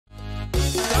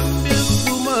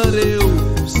réew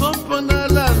sopp na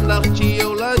la ndax ci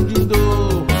yow la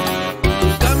juddoo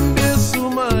Gambia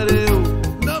suma réew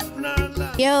nopp na la.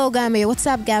 Yo Gambia, what's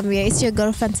up Gambia? It's your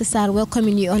girl Trendsetter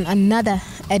welcoming you on another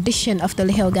edition of the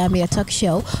Lihel Gambia Talk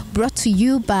Show brought to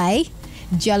you by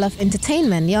Jollof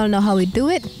Entertainment. Y'all know how we do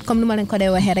it. Comme nu ma leen ko dee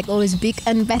waxee rek always big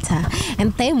and better.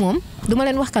 And tey moom du ma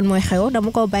leen wax kan mooy xew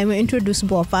dama ko bàyyi ma introduce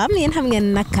boppam yéen xam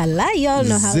ngeen naka la. Y'all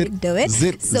know how we do it.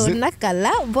 So naka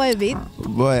la boy bi.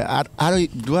 Boy,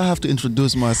 do I have to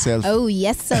introduce myself? Oh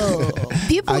yes, so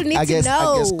people need to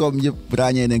know. I guess comme yëpp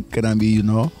ràññee nañ kanam bi, you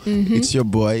know. It's your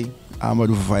boy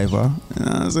Amadou Vypa. You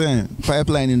know what I'm saying?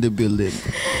 Pipeline in the building.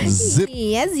 Zip.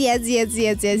 Yes.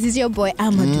 It's your boy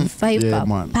Amadou Vypa. Yeah,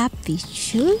 man. Papi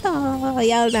chulo.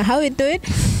 Y'all know how we do it.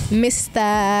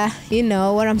 Mr. You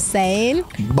know what I'm saying?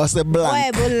 Buster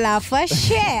Blank. Boy, bulla for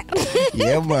shit.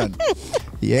 Yeah, man.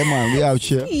 Yeah, man. We out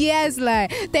here. Yes,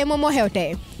 like. Tay mo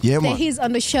healthy. Yeah, man. He's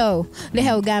on the show.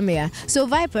 Lihel Gambia. So,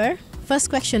 Vypa,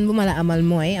 first question, bumala amal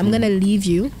moy. I'm going to leave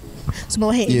you. So, go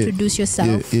ahead, introduce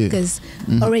yourself because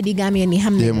already Gambian ni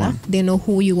hamne they know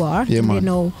who you are. They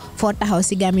know for the house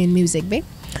Gambian music, babe.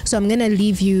 So I'm gonna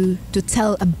leave you to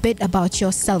tell a bit about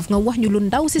yourself. Nga wax ñu lu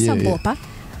ndaw ci sa bopa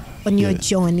on your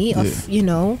journey of you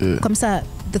know comme ça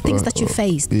the things that you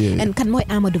faced and kan moy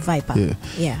Amadou Vypa.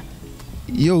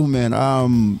 Yo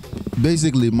man,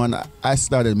 basically man, I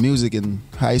started music in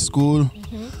high school,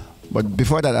 but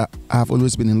before that I have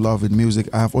always been in love with music.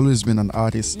 I have always been an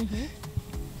artist.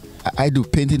 I do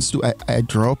paintings too. I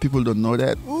draw. People don't know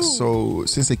that. Ooh. So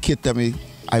since a kid,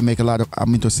 I'm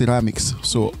into ceramics.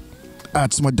 So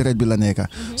arts my dread bilaneka.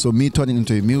 So me turning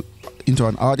into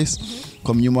an artist,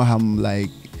 come you know I'm like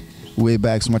way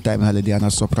back some time holiday and I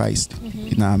was surprised.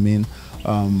 You know what I mean?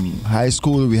 High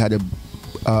school we had a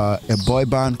boy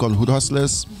band called Hood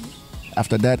Hustlers.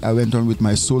 After that I went on with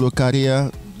my solo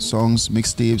career, songs,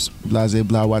 mixtapes, blah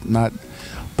blah whatnot.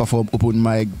 Perform open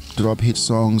mic, drop hit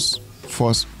songs.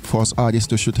 Force artists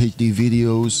to shoot HD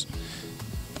videos,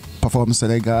 perform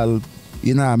Senegal,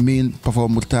 you know what I mean,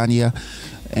 perform Mauritania,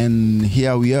 and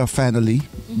here we are finally.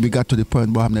 We got to the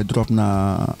point where I'm gonna drop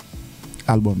na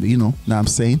album, you know what I'm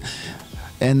saying?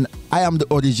 And I am the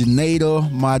originator,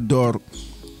 Mador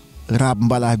rap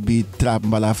mbala beat, trap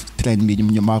mbala trend beat,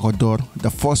 Mador.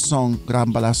 The first song, rap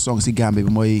mbala song si Gambia,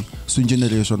 my soon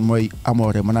generation, my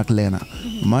Amore, Manak Lena.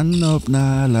 Man up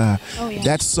na la.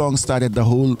 That song started the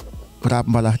whole rap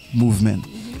mbala movement.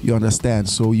 You understand?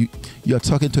 So you're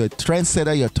talking to a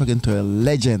trendsetter, you're talking to a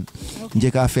legend.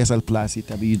 Njeka Faisal Plasi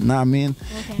tabi, you know what I mean?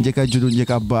 Njeka judu,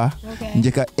 njeka ba,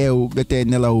 njeka ew bete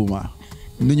nela uma.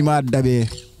 Nunyma dabe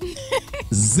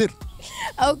zip.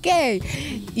 Okay,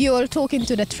 you're talking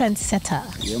to the trendsetter.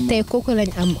 Te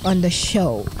Kokolen on the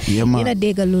show. Yeah, man. You know,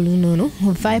 Dega Lulu Nono.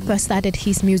 Vypa started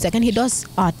his music and he does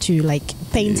art too, like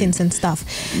paintings and stuff.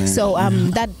 Man. So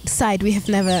that side we have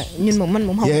never.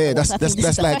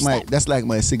 That's like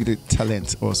my secret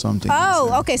talent or something.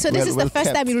 Oh, okay. So this is the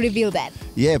first time you reveal that.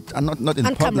 Yeah, not in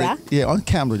on public. Camera. Yeah, on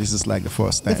camera. This is like the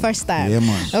first time. The first time. Yeah,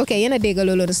 man. Okay, you know, Dega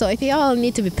Lulu. So if y'all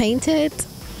need to be painted.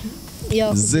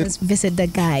 Yo, just visit the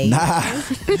guy. Nah.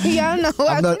 Y'all know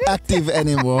I'm not active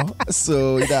anymore.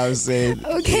 So you know what I'm saying.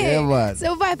 Okay. Yeah, man.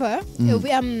 So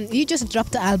Vypa, you just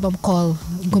dropped an album called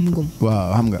Gum Gum.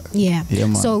 Wow, I'm good. Yeah.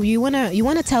 Man. So you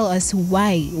wanna tell us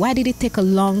why? Why did it take a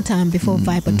long time before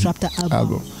Vypa dropped the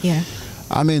album? Yeah.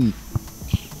 I mean,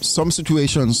 some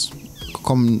situations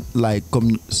come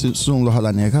soon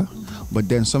loho neka, but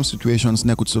then some situations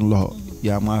nekut soon loho.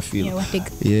 Yeah, I feel.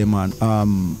 Yeah, man.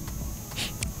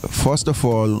 First of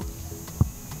all,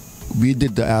 we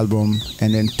did the album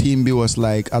and then Team B was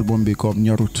like, album become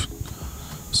Nyorut.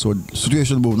 So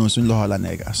situation no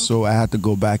nega. So I had to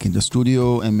go back in the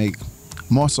studio and make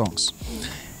more songs.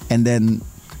 And then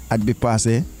at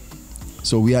Bipase,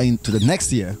 so we are into the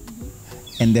next year.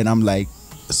 And then I'm like,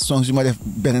 songs you might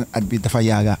have been at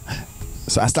Bitafayaga.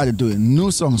 So I started doing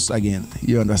new songs again.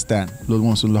 You understand?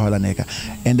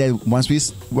 And then once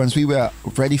we were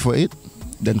ready for it,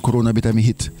 then Corona bit me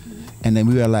hit. And then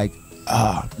we were like,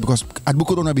 because at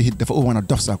Corona be hit, the one of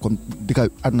Dofsa,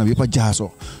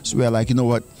 so we were like, you know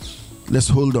what, let's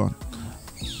hold on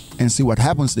and see what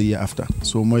happens the year after.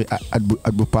 So my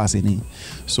at passing.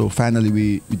 So finally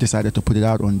we decided to put it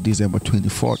out on December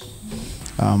 24th.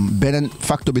 Benen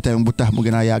factor bit time buta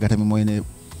mugena yaga tami mo ne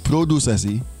producers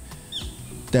yi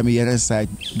tami yene side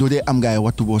do they am guy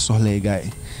what to go sohle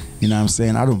guy. You know what I'm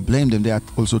saying? I don't blame them. They are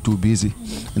also too busy.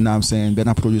 You know what I'm saying? Being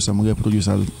a producer, I'm going to produce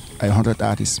 100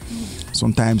 artists.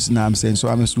 Sometimes, you know what I'm saying? So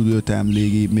I'm in studio time,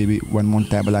 maybe 1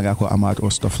 month time, I go Ahmad or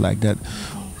stuff like that.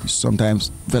 Sometimes,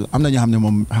 well, I'm not having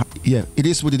them. Yeah, it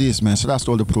is what it is, man. So that's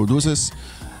all the producers.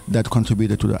 that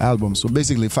contributed to the album. So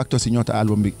basically, factors in your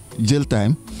album be jail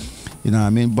time, you know what I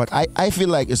mean? But I feel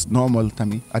like it's normal to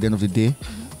me at the end of the day,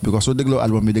 because so the glow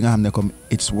album be come,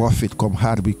 it's worth it, come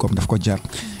hard, we come the jar.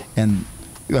 And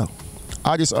well,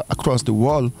 artists across the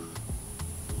world,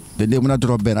 they wanna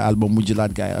drop an album with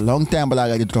that guy. A long time, but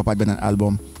I got drop an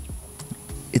album.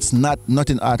 It's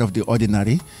nothing out of the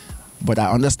ordinary. But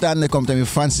I understand they come to me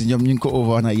fancy, you go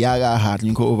over on a yaga heart,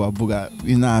 you go over buga,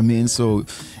 you know what I mean? So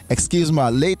excuse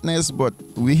my lateness, but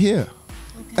we're here.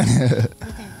 Okay.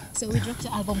 So we dropped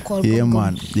the album called Gum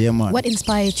Gum. Yeah, man. What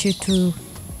inspired you to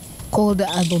call the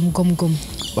album Gum Gum?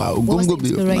 Wow, what was the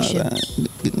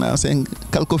inspiration? I'm saying,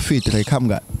 calco faith, like,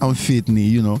 I'm faith,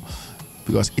 you know,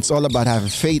 because it's all about having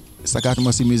faith.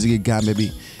 Sakatuma music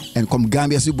Gambia, and come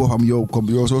Gambia,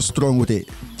 you're so strong with it.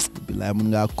 Like,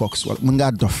 munga cox,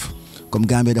 munga duff. Come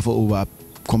Gambia dafa over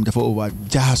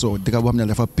jahaso deka bo xamne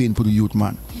dafa pain pour youth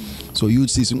man. So youth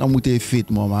see sun amute fit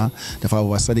mama dafa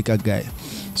over sadika guy.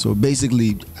 So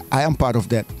basically I am part of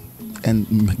that. And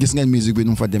gis ngeen music bi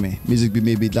num fa démé. Music bi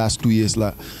maybe last 2 years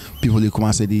la people they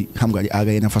commencé di xam nga di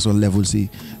aga yena façon level si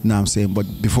now I'm saying, but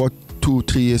before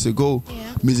 2-3 years ago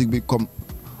music bi come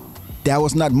there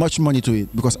was not much money to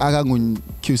it because aga ngun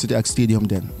Q City ak Stadium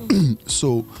then.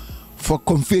 So for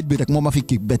comfort be like mama fi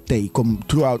kick better come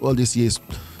throughout all these years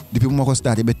the people mako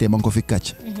start better man ko fi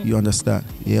catch. You understand?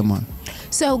 Yeah man.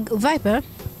 So Vypa,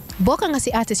 boka nga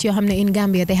si artists yo xamne in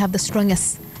Gambia they have the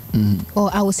strongest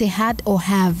or I would say had or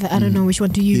have, I don't know which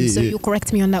one to use, so you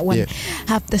correct me on that one.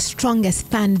 Have the strongest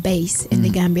fan base in the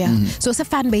Gambia. So it's a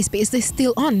fan base, but is this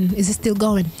still on? Is it still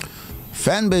going?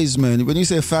 Fan base, man. When you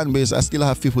say fan base, I still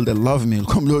have people that love me.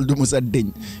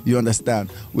 You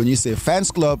understand? When you say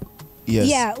fans club, yes.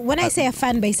 Yeah, when I say a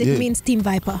fan base, it means Team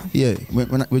Vypa. Yeah,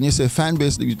 when you say fan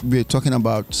base, we're talking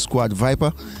about Squad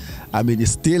Vypa. I mean,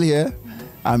 it's still here.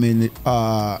 I mean,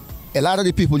 a lot of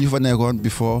the people you've known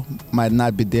before might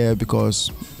not be there because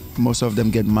most of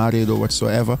them get married or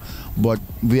whatsoever. But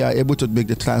we are able to make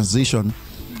the transition,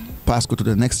 pass to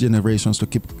the next generations to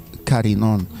keep carrying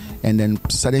on. And then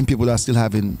certain people are still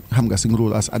having Hamgasing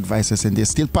role as advisors and they're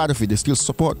still part of it, they still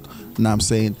support. Now I'm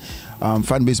saying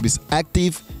fan base is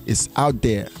active, it's out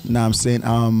there. Now I'm saying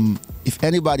if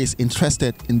anybody is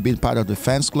interested in being part of the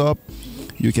fans club,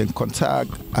 you can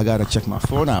contact. I gotta check my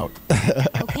phone out.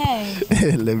 Okay.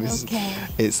 Let me see.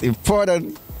 It's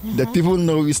important that people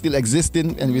know we're still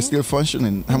existing and we're still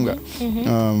functioning.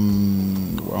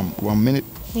 1 minute.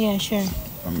 Yeah, sure.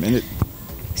 1 minute.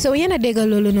 So yana dega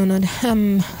lolo no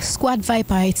Squad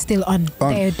Vypa, it's still on.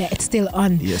 There, it's still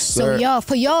on. Yes, sir. So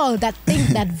for y'all that think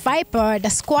that Vypa, the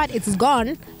squad is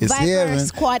gone, it's Vypa here,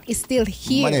 squad is still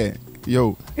here. Money.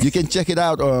 Yo, you can check it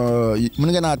out. I'm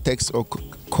gonna text or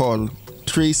call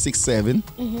 367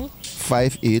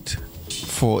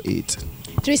 5848.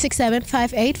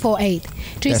 367-5848.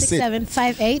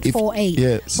 367-5848.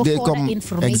 Yeah, so they come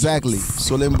exactly.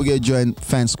 So let me join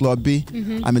fans club B.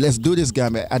 I mean, let's do this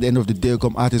game. At the end of the day,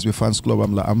 come artists with fans club.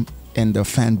 I'm in the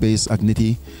fan base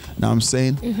Agnity. Now I'm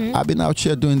saying I've been out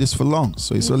here doing this for long,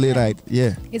 so it's only right.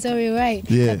 Yeah, it's only right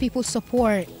that people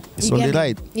support. It's only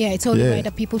right. Yeah, it's only right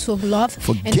that people so love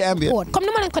for and Gambia. support. Come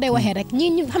no man ko dey waxe rek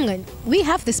we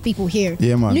have these people here.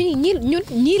 Yeah, man.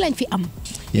 Ñi lañ fi am.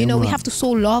 You know, we have to show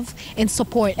love and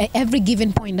support at every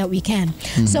given point that we can.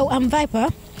 So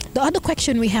Vypa, the other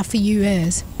question we have for you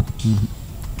is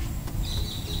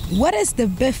what is the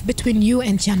beef between you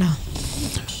and Jana?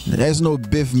 There's no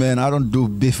beef, man. I don't do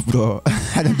beef, bro.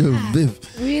 I don't do beef.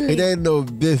 Really? It ain't no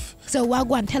beef. So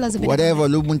Wagwan, tell us a bit. Whatever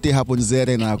Lumunti happens there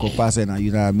and I go pass it,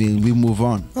 you know what I mean? We move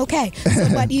on. Okay. So,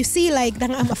 but you see, like,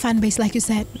 I'm a fan base, like you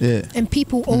said. Yeah. And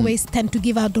people always tend to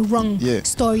give out the wrong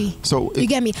story. So you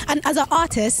get me? And as an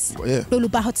artist, yeah.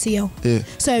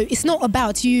 So it's not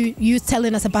about you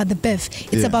telling us about the beef.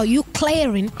 It's about you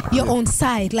clearing your own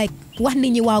side. Like, you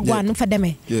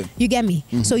get me?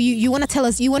 So you want to tell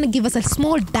us, you want to give us a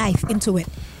small dive into it.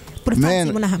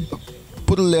 Man,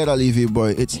 put a letter leave you,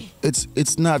 boy.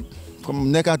 It's not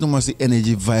come nekatuma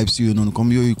energy vibes you know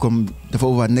come you come the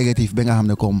over negative benga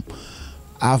hamne come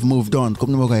I've moved on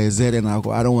come no I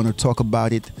don't want to talk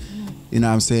about it, you know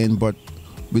what I'm saying, but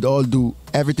with all due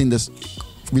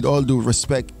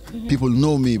respect, people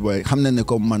know me, boy. Hamne ne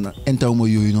come man enter mo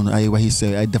you know I what he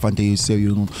say I definitely say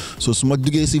you know so smart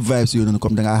dugesi vibes you know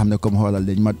come danga hamne come holal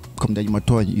then mat come then mat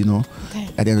you know.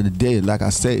 At the end of the day, like I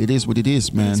say, it is what it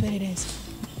is, man. That's what it is.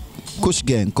 Kush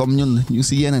gang, come you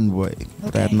see Yenan boy.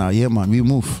 Right now, yeah man, we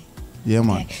move. Yeah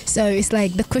man. So it's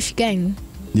like the Kush gang.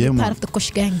 Yeah, man. Part of the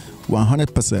Kush gang.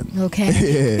 100%.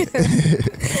 Okay.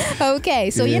 Okay,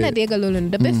 so yena dega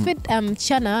lolun. The befit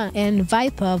Chana and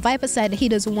Vypa said he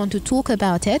doesn't want to talk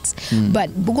about it, but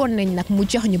bugon nañ nak mu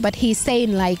jox ñu, but he's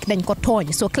saying like dañ ko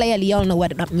togn. So clearly y'all know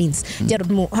what that means. Jarut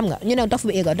mu xam nga, you know daf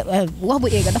bu ega wax bu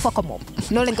ega dafa ko mom.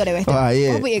 No lañ ko de wax.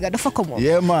 Wax bu ega dafa ko mom.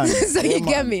 Yeah man. So you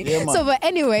get me. So but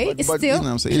anyway, but still you know what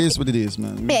I'm saying? It is what it is,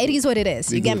 man. Yeah, it is what it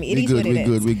is. You get me. It is what it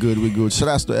is. We good. Shout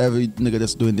out to every nigga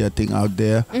that's doing their thing out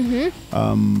there.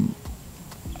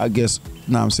 I guess,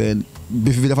 you know what I'm saying,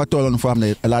 if I told on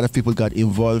family, a lot of people got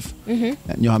involved. And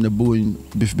you have the boom,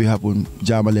 if we happen,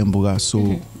 Jama Lembuga.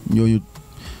 So, you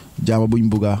Jama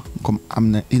Buimbuga,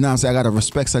 you know what I'm saying, I got to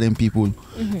respect certain people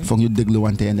from you digly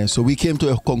one day. And then, so we came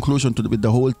to a conclusion with the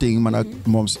whole thing, man,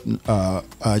 mom's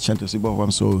chanting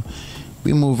above, so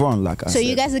we move on, like I said. So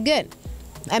you guys are good?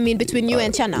 I mean, between you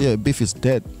and Chana? Yeah, beef is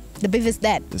dead. The beef is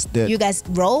dead? It's dead. You guys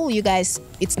roll? You guys,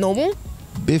 it's normal?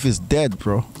 Beef is dead,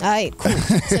 bro. Alright, cool.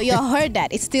 So you heard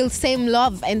that. It's still same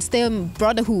love and still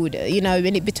brotherhood, you know,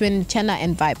 between Chana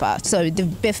and Vypa. So the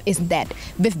beef is dead.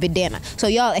 Beef bedena. So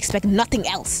y'all expect nothing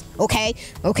else. Okay?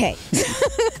 Okay.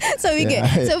 So we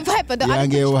get. So Vypa, the other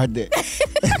and when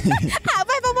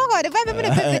the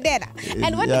beef is dead,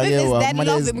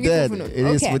 love him. It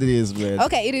is what it is, man.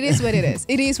 Okay, it is what it is.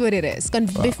 It is what it is. Can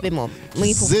beef be mom.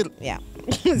 Yeah.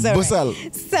 So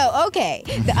okay,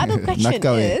 the other question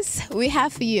is we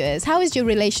have for you is how is your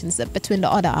relationship between the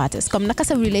other artists? Come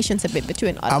nakasa relationship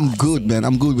between other I'm artists. good, man.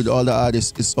 I'm good with all the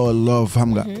artists. It's all love,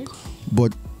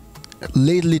 but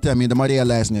lately, I mean, the more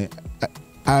realize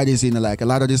artists in like a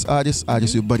lot of these artists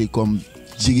your body come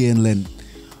jigen len.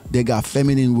 They got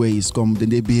feminine ways, come then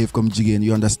they behave come jigen.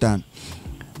 You understand?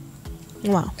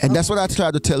 Wow. And that's what I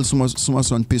try to tell some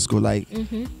son Pisco, like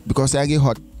because I get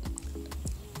hot.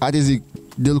 Artists,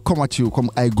 they'll come at you, come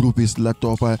I group is la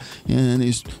top and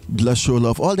it's la show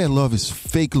love. All their love is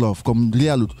fake love, come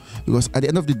real. Because at the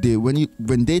end of the day, when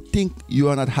they think you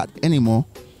are not hot anymore,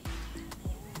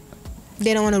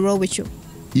 they don't want to roll with you.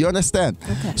 You understand?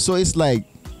 Okay. So it's like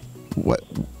what?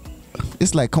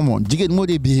 It's like, come on, you get more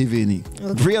they behave any.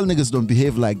 Okay. Real niggas don't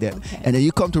behave like that. Okay. And then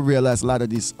you come to realize a lot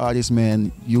of these artists,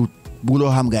 man, you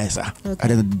bulo ham guys at the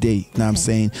end of the day. You know what I'm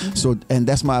saying? So and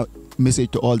that's my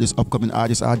message to all these upcoming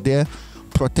artists out there: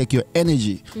 protect your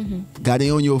energy. God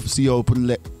on you see you know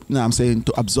what I'm saying,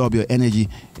 to absorb your energy.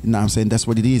 You know what I'm saying? That's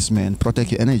what it is, man.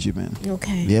 Protect your energy, man.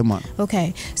 Okay. Yeah, man.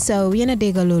 Okay. So we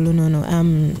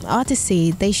artists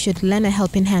say they should lend a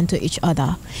helping hand to each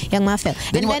other. Young Mafel.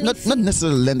 And then not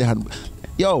necessarily lend a hand.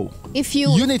 Yo. If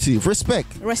you unity,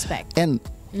 respect. And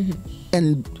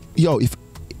yo, if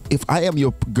I am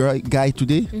your guy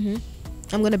today,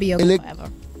 I'm gonna be your guy forever.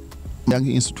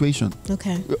 In situation.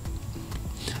 Okay.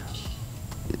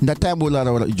 That time we'll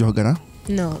jogger.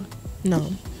 No.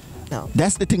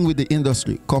 That's the thing with the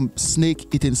industry. Come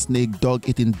snake eating snake, dog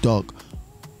eating dog.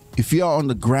 If you are on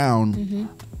the ground,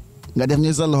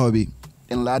 there's a lobby,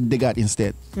 and lad they got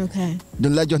instead. Okay. The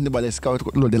legend about the scout,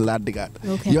 the lad they got.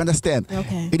 Okay. You understand?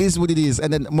 Okay. It is what it is.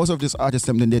 And then most of these artists,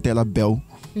 then they tell a bell.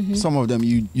 Some of them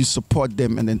you support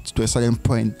them, and then to a certain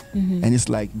point, and it's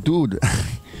like, dude.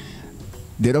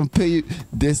 They don't pay you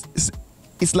this.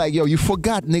 It's like, yo, you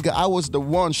forgot, nigga. I was the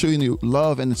one showing you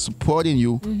love and supporting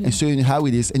you and showing you how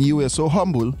it is, and you were so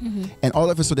humble. And all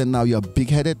of a sudden now you're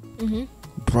big-headed,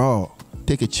 bro.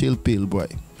 Take a chill pill, boy.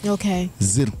 Okay.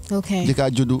 Zir. Okay. Jeka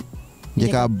judu,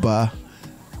 jeka ba.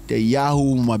 The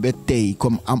Yahoo mabete.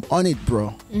 Come, I'm on it,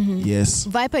 bro. Yes.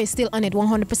 Vypa is still on it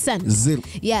 100%. Zir.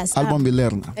 Yes. Album be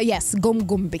learn. Yes.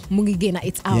 Gumbi. Mungigena.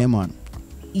 It's out. Yeah, man.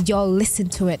 Y'all listen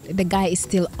to it. The guy is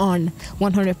still on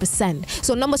 100%.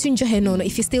 So number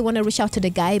if you still want to reach out to the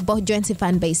guy, both joints in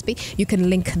fan base, you can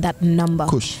link that number.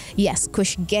 Kush. Yes,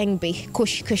 Kush gang,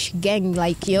 Kush gang.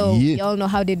 Like y'all know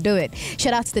how they do it.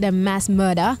 Shout out to the mass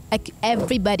murder, like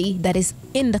everybody that is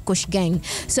in the Kush gang.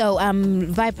 So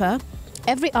Vypa,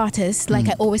 every artist, like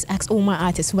I always ask all my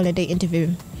artists when they interview,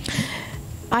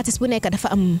 artists when they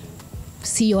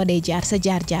see your day jar.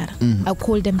 I'll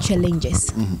call them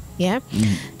challenges. Yeah.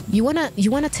 You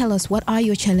wanna tell us what are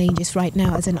your challenges right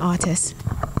now as an artist?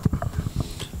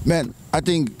 Man, I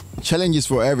think challenges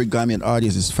for every Gambian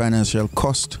artist is financial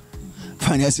cost.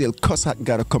 Financial cost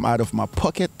gotta come out of my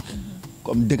pocket.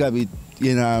 Come dig a bit,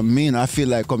 you know what I mean? I feel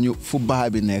like come you football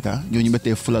be neka, you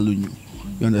better full alunyu.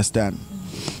 You understand?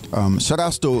 Shout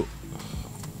outs to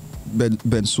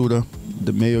Ben Suda,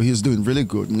 the mayor. He's doing really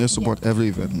good. They support every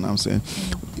event. You know what I'm saying?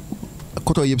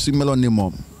 Koto yipsi melon ni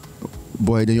mom.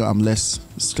 Boy, then I'm less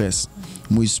stressed.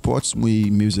 muy sports, muy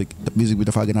music with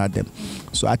the fagin at them.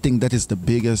 So I think that is the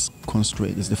biggest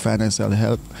constraint, is the financial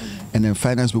help. And then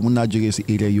finance we will not just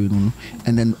area you know.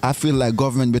 And then I feel like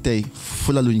government betay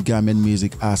full of Gambian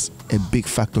music as a big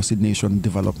factor in nation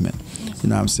development. You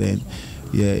know what I'm saying?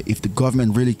 Yeah, if the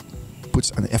government really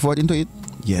puts an effort into it,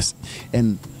 yes.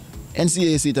 And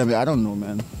NCAC, I don't know,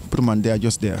 man. Put them on there,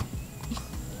 just there.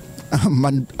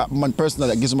 Man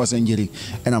personally, I give them a injury,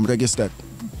 and I'm registered.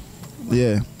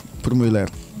 Yeah, put them there.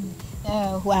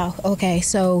 Oh, wow. Okay,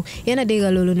 so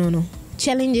no.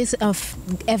 Challenges of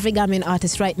every Gambian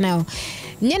artist right now.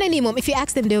 If you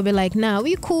ask them, they'll be like, "Nah,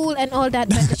 we cool and all that."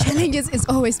 But the challenges is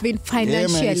always been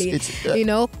financially. Yeah, you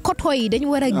know, kotoi then you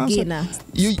were a gainer.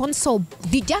 Sponsor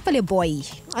the Japanese boy.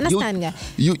 Understand?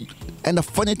 And the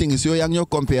funny thing is, you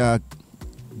compare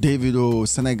David or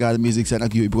Senegal music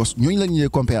because you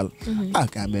compare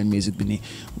Gambian music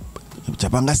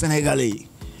Japan Senegalese.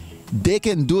 They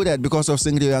can do that because of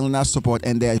single support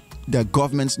and their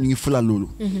governments full of lulu.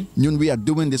 We are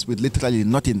doing this with literally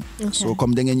nothing. Okay. So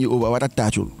come then you over what a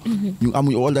touch.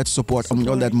 All that support,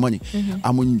 all that money,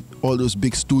 all those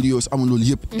big studios,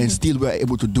 and still we are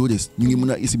able to do this.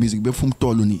 Easy music from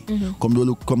Toluni.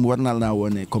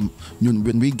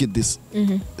 When we get this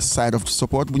side of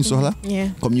support,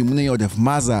 come you have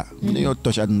Maza,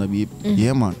 touch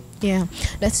yeah man. Yeah,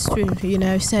 that's true, you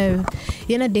know. So,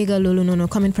 Dega Lulu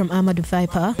coming from Amadou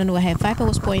Vypa. I don't know where Vypa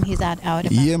was pouring his art out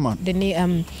about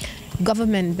the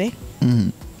government,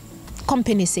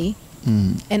 company,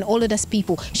 and all of those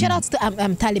people. Shout outs to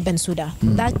Taliban Suda.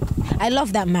 That I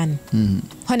love that man.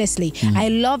 Honestly, I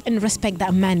love and respect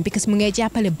that man because Munge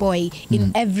Japale boy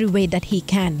in every way that he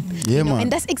can. Yeah, man.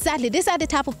 And that's exactly, these are the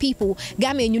type of people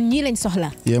Gambian you kneel and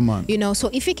sohla. Yeah, man. You know, so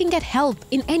if you can get help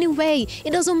in any way,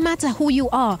 it doesn't matter who you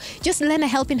are. Just lend a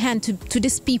helping hand to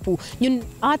these people. You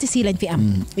artists you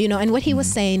know, and what he was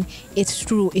saying, it's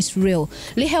true, it's real.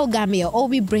 Lihel Gambia, all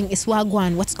we bring is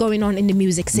wagwan, what's going on in the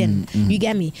music scene. You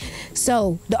get me?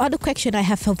 So the other question I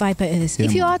have for Vypa is,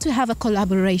 if you are to have a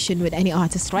collaboration with any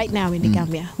artist right now in the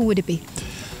Gambia, who would it be?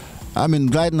 I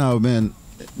mean, right now, man,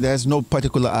 there's no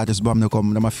particular artist but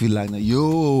I feel like,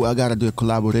 I gotta do a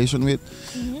collaboration with.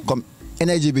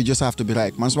 Energy we just have to be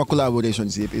right. Man's my collaboration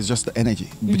is just the energy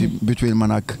between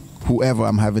Manak, whoever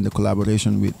I'm having the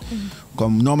collaboration with.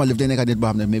 Normally if they did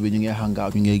then maybe you get hang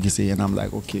out, you get and I'm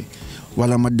like, okay.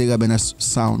 While I'm a digga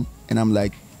sound and I'm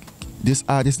like, this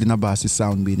artist didn't bass his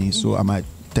sound beanie, so I might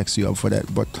text you up for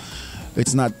that. But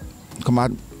it's not come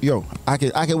on, I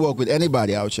can work with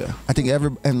anybody out here. I think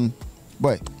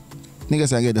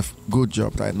niggas I get a good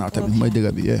job right now.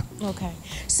 Okay. Okay.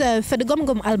 So for the Gum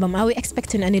Gum album, are we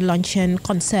expecting any luncheon,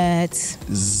 concerts?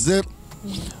 Zip.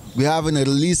 We're having a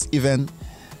release event,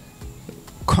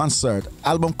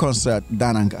 album concert,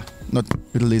 Dananga. Not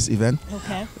release event.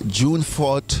 Okay. June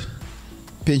 4th,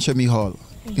 Pinchami Hall.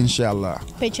 Inshallah.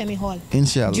 Pinchami Hall.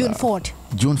 Inshallah. June 4th.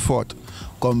 June 4th.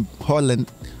 Come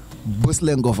Holland,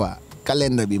 Buslengova,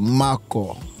 calendar be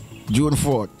Marco. June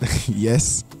 4th.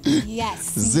 Yes.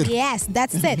 Yes. Yes,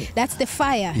 that's it. That's the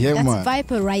fire. Yeah, that's man.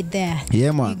 Vypa right there.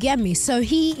 Yeah, man. You get me? So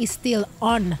he is still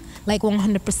on, like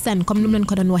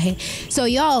 100%. So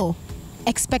yo,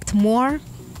 expect more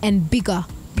and bigger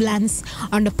plans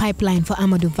on the pipeline for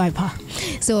Amadou Vypa.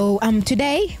 So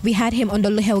today we had him on the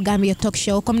Luhel Gambia talk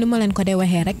show.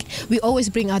 We always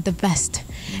bring out the best,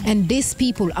 and these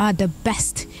people are the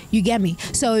best. You get me?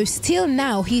 So still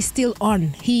now he's still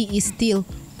on. He is still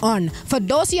on. For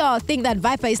those y'all think that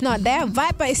Vypa is not there,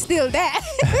 Vypa is still there.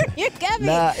 You get me?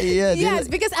 Yes,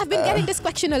 because I've been getting this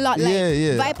question a lot.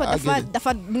 Like Vypa, the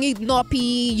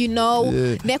Nopi, you know,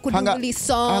 they could release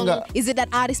song. Is it that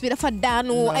artist with a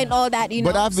Fadanu and all that, you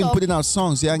know? But I've been putting out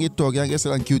songs. I get talk, I get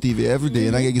on QTV every day,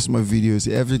 and I get my videos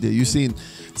every day. You seen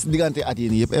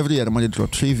every year I'm gonna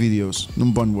drop 3 videos.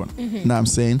 Number one. You know what I'm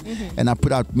saying? And I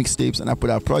put out mixtapes and I put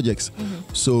out projects.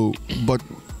 So, but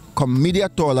come media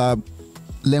taller.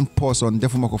 Pause on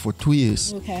Defumako for 2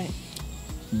 years. Okay.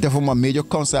 Defuma major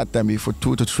concert time for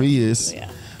 2 to 3 years.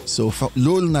 Yeah. So for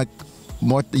lol nak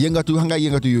more younger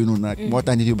to you know nak more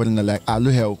than you but like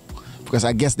alu because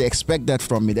I guess they expect that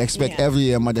from me. They expect every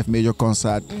year I have major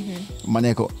concert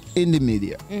maneko in the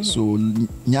media. So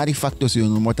nyari factors you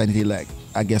know more than like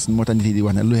I guess more than you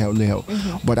want alu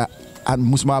but I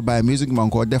musma buy music man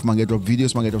go def man get drop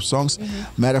videos man get drop songs.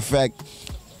 Matter of fact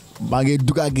I get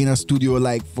do again a studio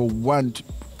like for 1,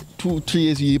 2, 3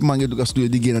 years. You man get do a studio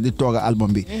again and the talk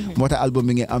album be. More album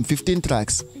be 15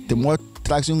 tracks. The more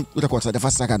tracks you record the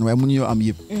first second where money on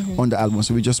the album.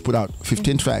 So we just put out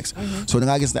 15 tracks. So then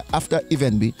I guess that after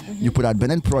event be you put out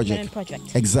Benen Project.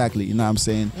 Exactly. You know what I'm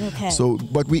saying? Okay. So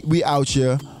but we out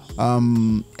here.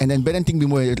 And then beneen thing bi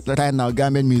mooy right now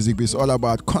Gambian music is all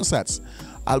about concerts.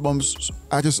 Albums,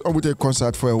 I just over a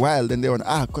concert for a while, then they went,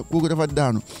 we're gonna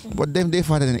down. But then they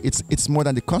found that it's more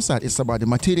than the concert, it's about the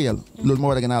material. Little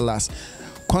more than last.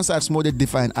 Concerts more they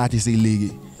define artists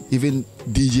league. Even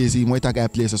DJs, more guy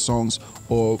plays the songs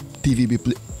or TV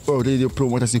play or radio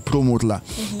promoters promote la.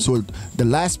 So the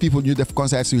last people you def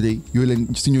concerts today, you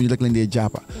will see you like in the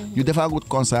Japa. You def good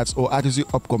concerts or artists you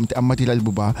upcome and material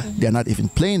buba, they are not even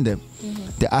playing them.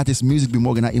 The artist music be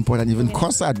more important even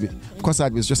concert be.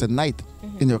 Concert is just a night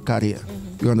in your career.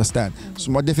 You understand?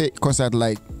 So my defe concert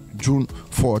like June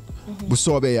 4th, bu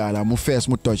sobe yala, mu first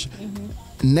mu touch.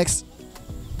 Next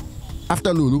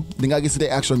after Lulu, the guy gets the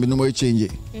action, but no more change.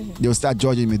 They will start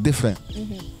judging me different.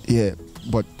 Yeah,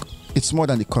 but it's more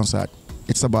than the concert.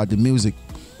 It's about the music.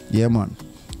 Yeah, man.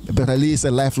 But at least it's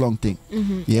a lifelong thing.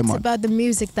 Yeah, man. It's about the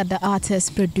music that the artists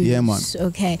produce. Yeah, man.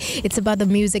 Okay. It's about the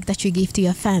music that you give to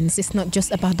your fans. It's not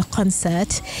just about the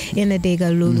concert. In a Dega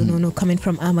Lulu Nono coming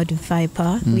from Amadou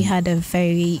Vypa. We had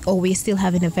we're still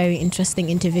having a very interesting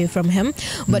interview from him.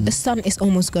 But the sun is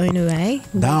almost going away.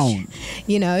 Down.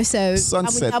 You know, so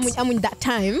Sunset. I'm in that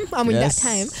time. That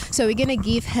time. So we're gonna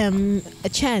give him a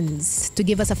chance to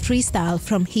give us a freestyle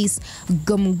from his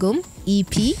Gum Gum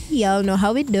EP. Y'all know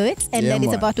how we do it. And then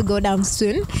it's about to go down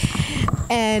soon.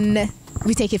 And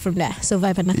we take it from there. So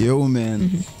Vypa na. Yo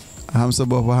man. Hamsa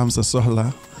bobo hamsa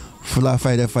sohla. Fula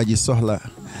fayda faji sohla.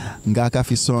 Ngaka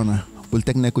fi sona. Bul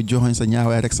tek ne ko joxoñ sa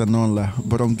ñaawaay rek sa noonu la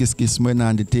borom gis-gis mooy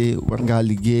naan di tee war ngaa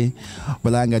liggéey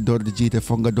balaa nga door di jiite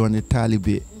foog nga doon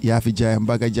taalibe yaa fi jaay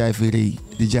mbaga jaay fi rëy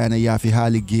di jaay na yaa fi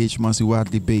xaali géej man si waar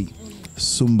di béy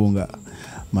sumbu nga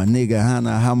ma nigga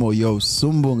hana xamoo yow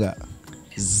sumbu nga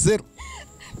zir.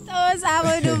 So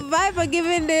Amadou Vypa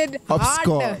giving it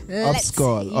upscore.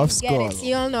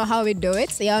 You all know how we do it.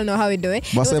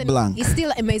 It's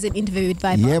still an amazing interview with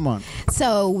Vypa. Yeah, man.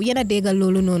 So yena dega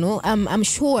lolu nono. I'm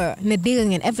sure na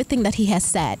dega and everything that he has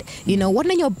said. You know, what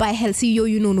na your buy healthy yo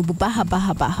you know bu baha.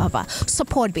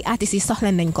 Support be artists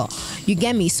soxla nañ ko. You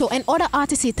get me? So and other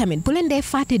artists tamit bu len dé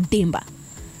faté demba.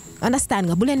 Understand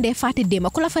nga bu len dé faté demba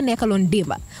ku la fa nekkalon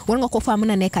demba. War nga ko fa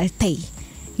mëna nekkal tay.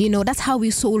 You know, that's how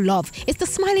we show love. It's the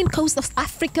smiling coast of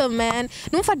Africa, man.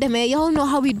 No for them, y'all know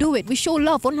how we do it. We show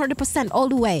love 100% all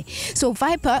the way. So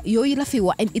Vypa, yoyi la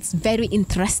fiwa, and it's very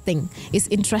interesting. It's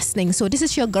interesting. So this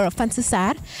is your girl, Fancy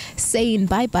Sar, saying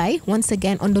bye-bye once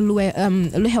again on the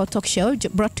Luheo Talk Show,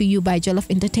 brought to you by Jollof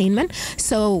Entertainment.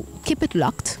 So keep it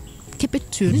locked. Keep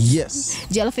it tuned. Yes.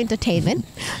 Jollof Entertainment,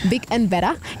 big and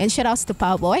better. And shout outs to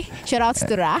Powerboy. Shout outs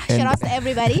to Ra. Shout outs to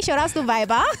everybody. Shout outs to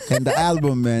Vypa. And the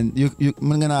album, man. You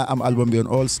gonna album be on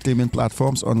all streaming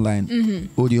platforms online.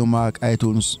 Audio Mark,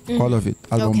 iTunes, all of it.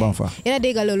 Album Banfa.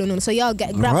 So y'all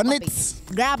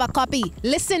grab a copy.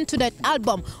 Listen to that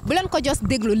album. Bulanko just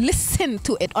diglu. Listen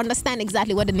to it. Understand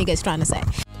exactly what the nigga is trying to say.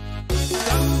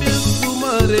 Gambian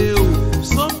sumareu,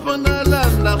 sompana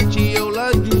la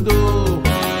judo.